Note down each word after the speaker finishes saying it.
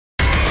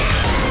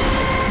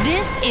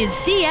is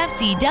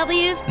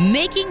CFCW's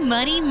Making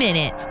Money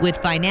Minute with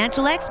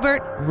financial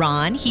expert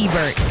Ron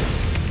Hebert.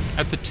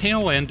 At the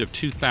tail end of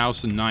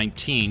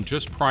 2019,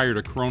 just prior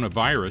to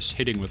coronavirus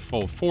hitting with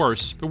full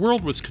force, the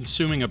world was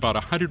consuming about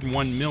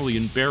 101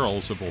 million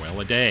barrels of oil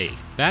a day.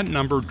 That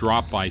number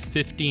dropped by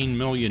 15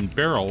 million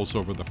barrels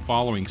over the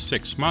following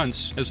 6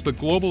 months as the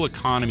global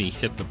economy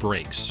hit the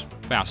brakes.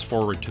 Fast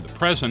forward to the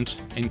present,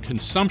 and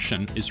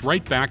consumption is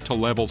right back to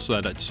levels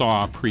that it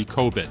saw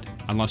pre-COVID.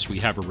 Unless we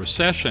have a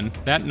recession,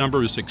 that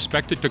number is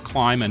expected to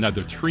climb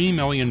another 3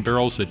 million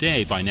barrels a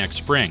day by next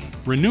spring.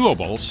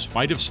 Renewables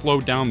might have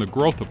slowed down the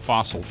growth of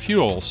fossil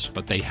fuels,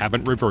 but they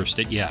haven't reversed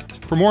it yet.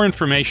 For more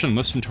information,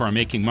 listen to our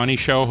Making Money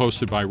show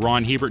hosted by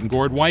Ron Hebert and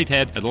Gord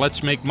Whitehead at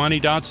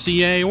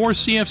letsmakemoney.ca or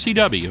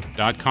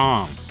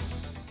cfcw.com.